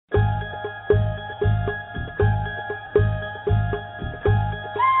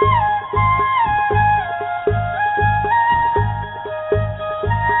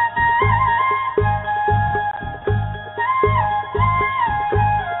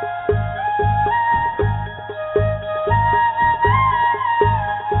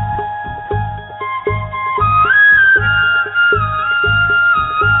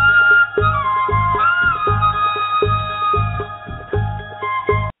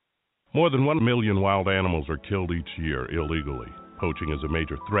More than 1 million wild animals are killed each year illegally. Poaching is a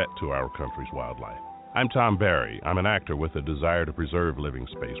major threat to our country's wildlife. I'm Tom Barry. I'm an actor with a desire to preserve living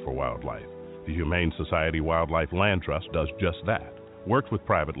space for wildlife. The Humane Society Wildlife Land Trust does just that. Works with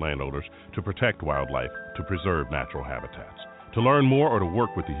private landowners to protect wildlife, to preserve natural habitats. To learn more or to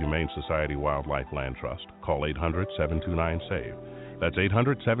work with the Humane Society Wildlife Land Trust, call 800-729-SAVE. That's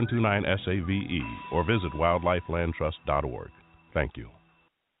 800-729-SAVE, or visit wildlifelandtrust.org. Thank you.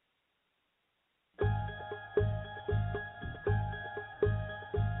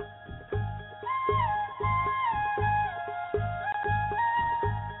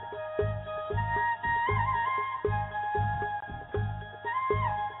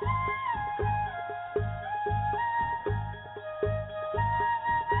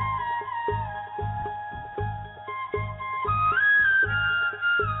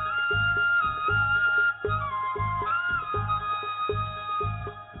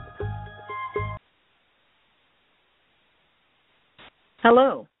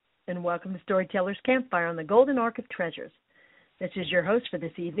 Hello, and welcome to Storyteller's Campfire on the Golden Ark of Treasures. This is your host for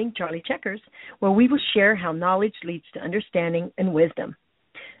this evening, Charlie Checkers, where we will share how knowledge leads to understanding and wisdom.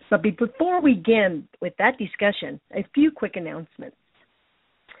 But before we begin with that discussion, a few quick announcements.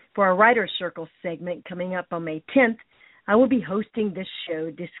 For our Writer's Circle segment coming up on May 10th, I will be hosting this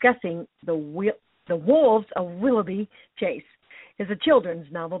show discussing The Wolves of Willoughby Chase. It's a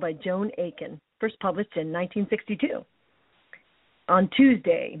children's novel by Joan Aiken, first published in 1962. On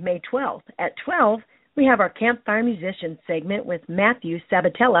Tuesday, May 12th, at 12, we have our Campfire Musicians segment with Matthew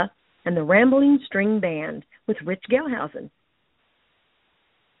Sabatella and the Rambling String Band with Rich Gelhausen.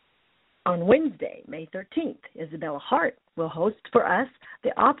 On Wednesday, May 13th, Isabella Hart will host for us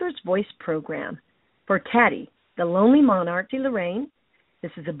the Author's Voice program for Tatty, the Lonely Monarch de Lorraine.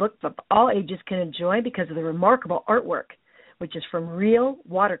 This is a book that all ages can enjoy because of the remarkable artwork, which is from real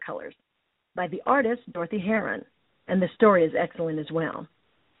watercolors by the artist Dorothy Heron. And the story is excellent as well.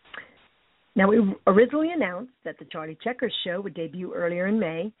 Now, we originally announced that the Charlie Checkers show would debut earlier in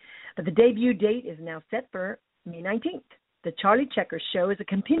May, but the debut date is now set for May 19th. The Charlie Checkers show is a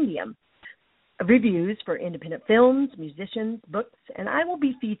compendium of reviews for independent films, musicians, books, and I will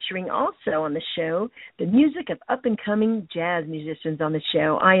be featuring also on the show the music of up-and-coming jazz musicians on the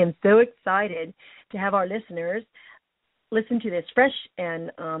show. I am so excited to have our listeners listen to this fresh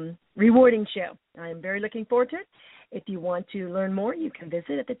and rewarding show. I am very looking forward to it. If you want to learn more, you can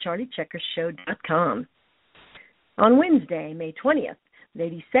visit at thecharliecheckershow.com. On Wednesday, May 20th,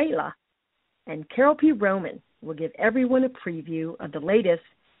 Lady Sayla and Carol P. Roman will give everyone a preview of the latest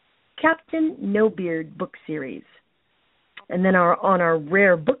Captain No Beard book series. And then on our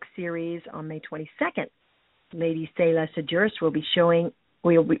rare book series on May 22nd, Lady Sayla Seduris will be sharing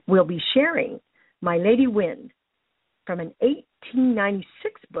My Lady Wind from an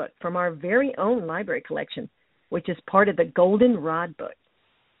 1896 book from our very own library collection, which is part of the Golden Rod book.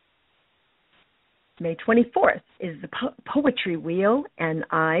 May 24th is the Poetry Wheel, and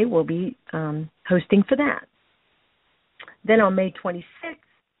I will be hosting for that. Then on May 26th,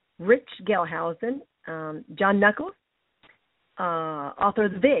 Rich Gelhausen, John Knuckles, author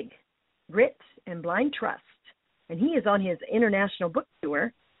of The Vig, Grit and Blind Trust, and he is on his international book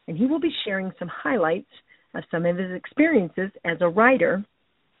tour, and he will be sharing some highlights of some of his experiences as a writer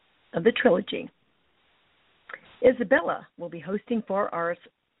of the trilogy. Isabella will be hosting for our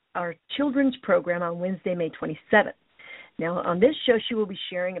children's program on Wednesday, May 27th. Now, on this show, she will be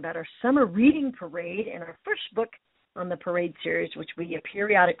sharing about our summer reading parade and our first book on the parade series, which will be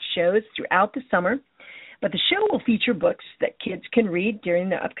periodic shows throughout the summer. But the show will feature books that kids can read during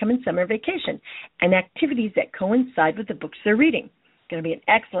the upcoming summer vacation and activities that coincide with the books they're reading. It's going to be an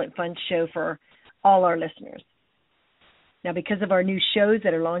excellent, fun show for all our listeners. Now, because of our new shows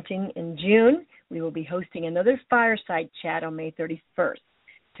that are launching in June, we will be hosting another fireside chat on May 31st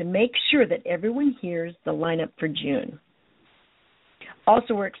to make sure that everyone hears the lineup for June.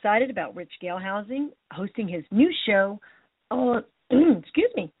 Also, we're excited about Rich Gelhausen hosting his new show on,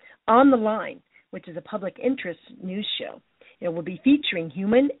 On the Line, which is a public interest news show. It will be featuring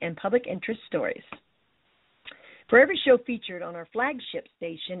human and public interest stories. For every show featured on our flagship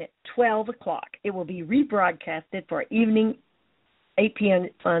station at 12 o'clock, it will be rebroadcasted for our evening 8 p.m.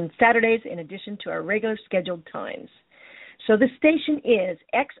 on Saturdays in addition to our regular scheduled times. So the station is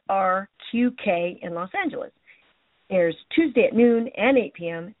XRQK in Los Angeles. Airs Tuesday at noon and 8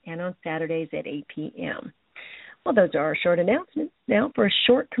 p.m. and on Saturdays at 8 p.m. Well, those are our short announcements. Now for a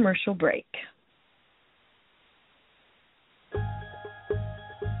short commercial break.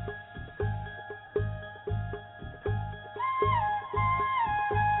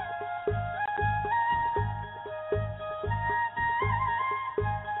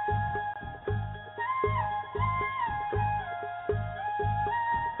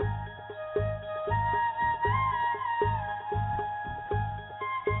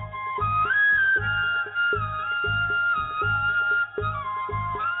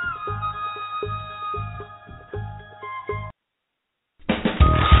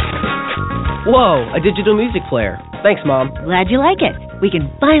 Whoa, a digital music player. Thanks, Mom. Glad you like it. We can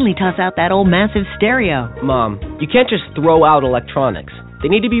finally toss out that old massive stereo. Mom, you can't just throw out electronics. They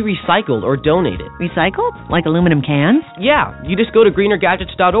need to be recycled or donated. Recycled? Like aluminum cans? Yeah, you just go to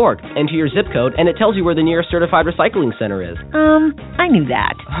greenergadgets.org, enter your zip code, and it tells you where the nearest certified recycling center is. I knew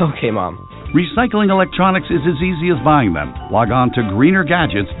that. Okay, Mom. Recycling electronics is as easy as buying them. Log on to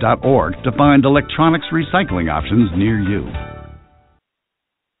greenergadgets.org to find electronics recycling options near you.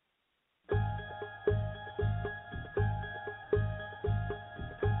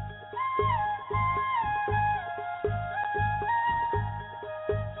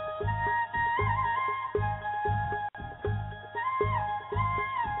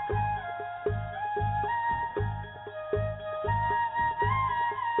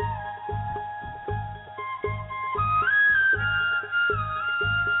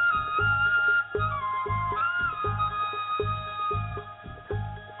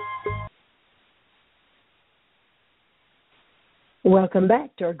 Welcome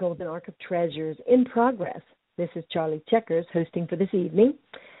back to our Golden Ark of Treasures in progress. This is Charlie Checkers hosting for this evening.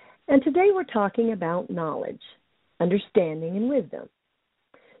 And today we're talking about knowledge, understanding, and wisdom.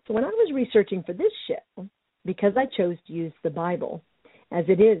 So when I was researching for this show, because I chose to use the Bible, as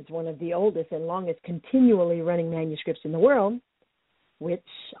it is one of the oldest and longest continually running manuscripts in the world, which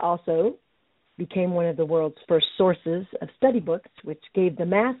also became one of the world's first sources of study books, which gave the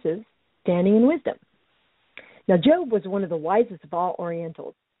masses standing and wisdom. Now, Job was one of the wisest of all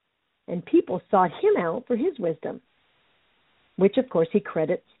Orientals, and people sought him out for his wisdom, which, of course, he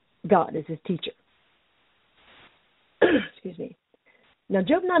credits God as his teacher. Excuse me. Now,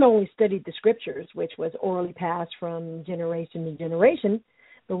 Job not only studied the scriptures, which was orally passed from generation to generation,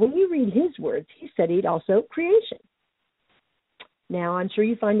 but when you read his words, he studied also creation. Now, I'm sure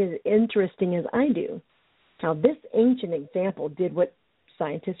you find it as interesting as I do how this ancient example did what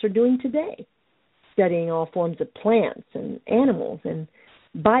scientists are doing today, studying all forms of plants and animals and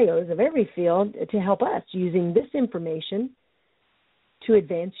bios of every field to help us using this information to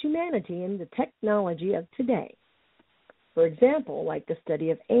advance humanity in the technology of today. For example, like the study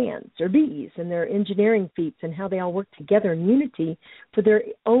of ants or bees and their engineering feats and how they all work together in unity for their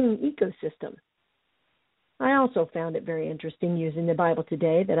own ecosystem. I also found it very interesting using the Bible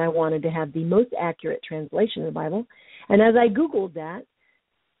today that I wanted to have the most accurate translation of the Bible. And as I Googled that,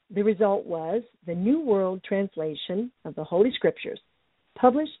 the result was the New World Translation of the Holy Scriptures,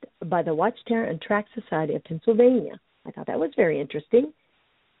 published by the Watchtower and Tract Society of Pennsylvania. I thought that was very interesting.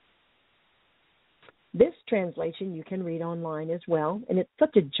 This translation you can read online as well, and it's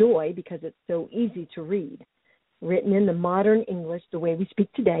such a joy because it's so easy to read, written in the modern English the way we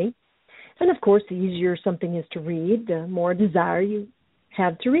speak today. And, of course, the easier something is to read, the more desire you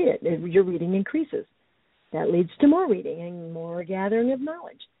have to read it. Your reading increases. That leads to more reading and more gathering of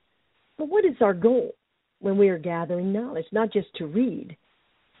knowledge. But what is our goal when we are gathering knowledge? Not just to read.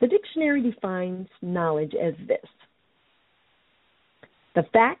 The dictionary defines knowledge as this: the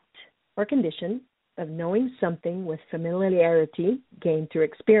fact or condition of knowing something with familiarity gained through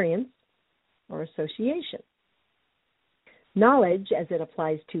experience or association. Knowledge as it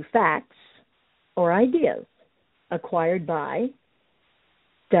applies to facts or ideas acquired by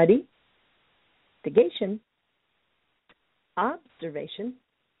study, investigation, observation,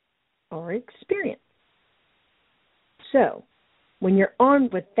 or experience. So, when you're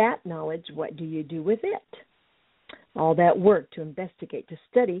armed with that knowledge, what do you do with it? All that work to investigate, to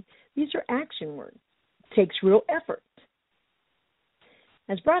study, these are action words. It takes real effort.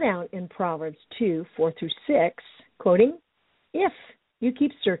 As brought out in Proverbs 2:4-6, quoting, "If you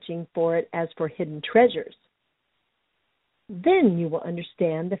keep searching for it as for hidden treasures, then you will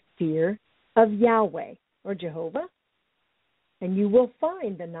understand the fear of Yahweh," or Jehovah, "and you will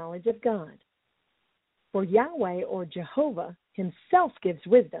find the knowledge of God. For Yahweh, or Jehovah, himself gives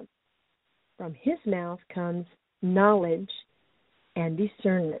wisdom. From his mouth comes knowledge and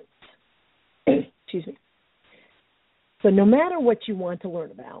discernment." Excuse me. So no matter what you want to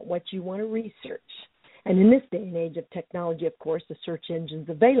learn about, what you want to research, and in this day and age of technology, of course, the search engine's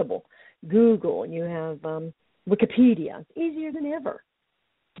available. Google, and you have Wikipedia. It's easier than ever.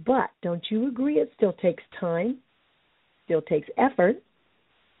 But don't you agree it still takes time? Still takes effort.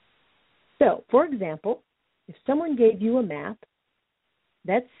 So, for example, if someone gave you a map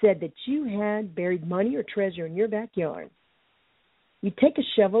that said that you had buried money or treasure in your backyard, you'd take a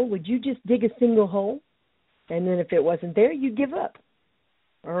shovel, would you just dig a single hole? And then if it wasn't there, you'd give up.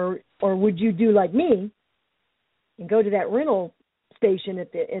 Or would you do like me and go to that rental station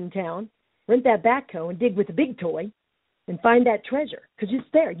in town, rent that backhoe and dig with a big toy and find that treasure? Because it's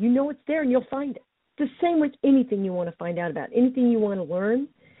there. You know it's there and you'll find it. It's the same with anything you want to find out about, anything you want to learn.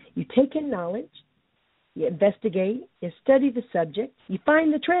 You take in knowledge, you investigate, you study the subject, you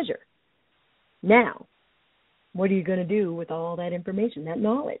find the treasure. Now, what are you going to do with all that information, that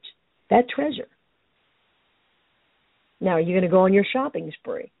knowledge, that treasure? Now, are you going to go on your shopping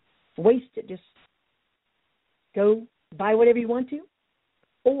spree? Waste it, just go buy whatever you want to?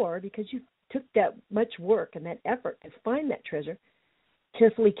 Or because you took that much work and that effort to find that treasure,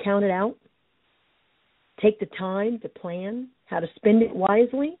 carefully count it out, take the time to plan how to spend it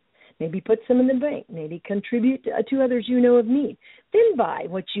wisely, maybe put some in the bank, maybe contribute to others you know of need, then buy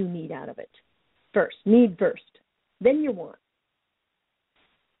what you need out of it. First, need first, then your want.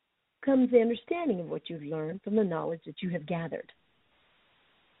 Comes the understanding of what you've learned from the knowledge that you have gathered.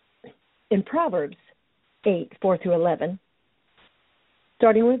 In Proverbs 8, 4 through 11,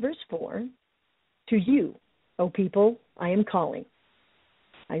 starting with verse 4, to you, O people, I am calling.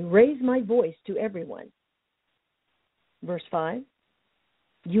 I raise my voice to everyone. Verse 5,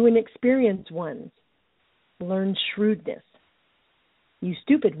 you inexperienced ones, learn shrewdness. You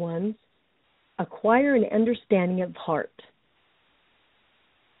stupid ones, acquire an understanding of heart.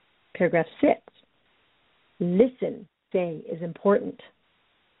 Paragraph 6, listen, say, is important.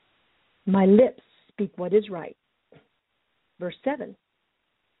 My lips speak what is right. Verse 7,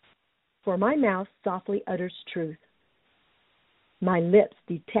 for my mouth softly utters truth. My lips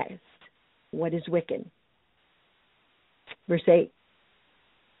detest what is wicked. Verse 8,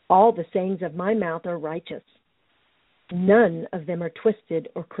 all the sayings of my mouth are righteous. None of them are twisted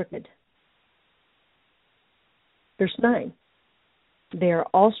or crooked. Verse 9, they are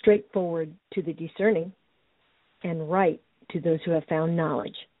all straightforward to the discerning and right to those who have found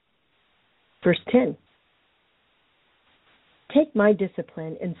knowledge. Verse 10, take my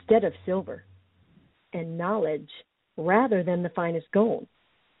discipline instead of silver, and knowledge rather than the finest gold.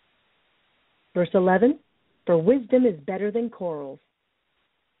 Verse 11, for wisdom is better than corals.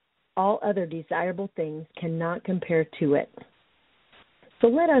 All other desirable things cannot compare to it. So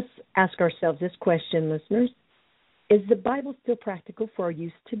let us ask ourselves this question, listeners. Is the Bible still practical for our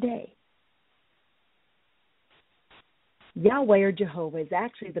use today? Yahweh or Jehovah is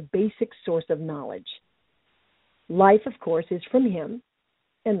actually the basic source of knowledge. Life, of course, is from Him,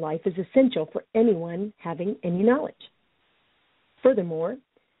 and life is essential for anyone having any knowledge. Furthermore,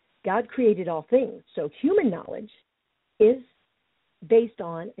 God created all things, so human knowledge is based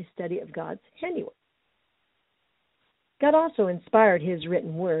on a study of God's handiwork. God also inspired His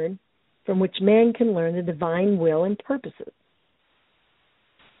written word, from which man can learn the divine will and purposes.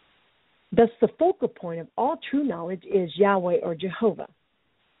 Thus, the focal point of all true knowledge is Yahweh or Jehovah,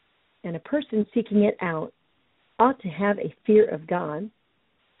 and a person seeking it out ought to have a fear of God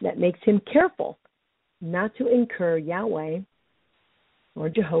that makes him careful not to incur Yahweh or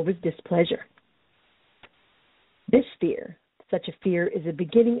Jehovah's displeasure. This fear, such a fear, is a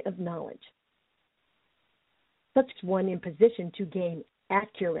beginning of knowledge. Such one in position to gain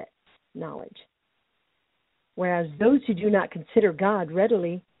accurate knowledge, whereas those who do not consider God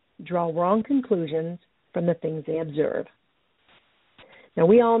readily draw wrong conclusions from the things they observe. Now,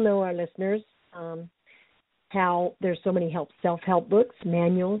 we all know, our listeners, how there's so many self-help books,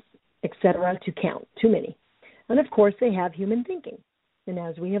 manuals, etc., to count, too many. And, of course, they have human thinking. And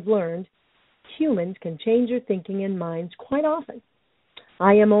as we have learned, humans can change their thinking and minds quite often.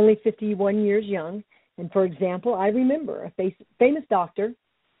 I am only 51 years young, and, for example, I remember a famous doctor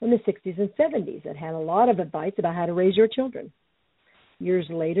in the 60s and 70s that had a lot of advice about how to raise your children. Years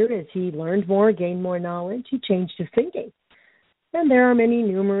later, as he learned more, gained more knowledge, he changed his thinking. And there are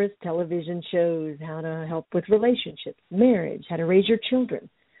numerous television shows, how to help with relationships, marriage, how to raise your children.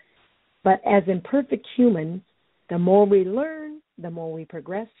 But as imperfect humans, the more we learn, the more we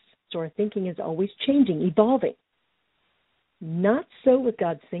progress, so our thinking is always changing, evolving. Not so with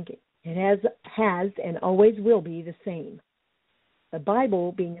God's thinking. It has and always will be the same. The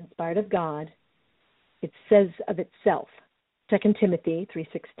Bible, being inspired of God, it says of itself, 2 Timothy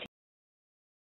 3:16,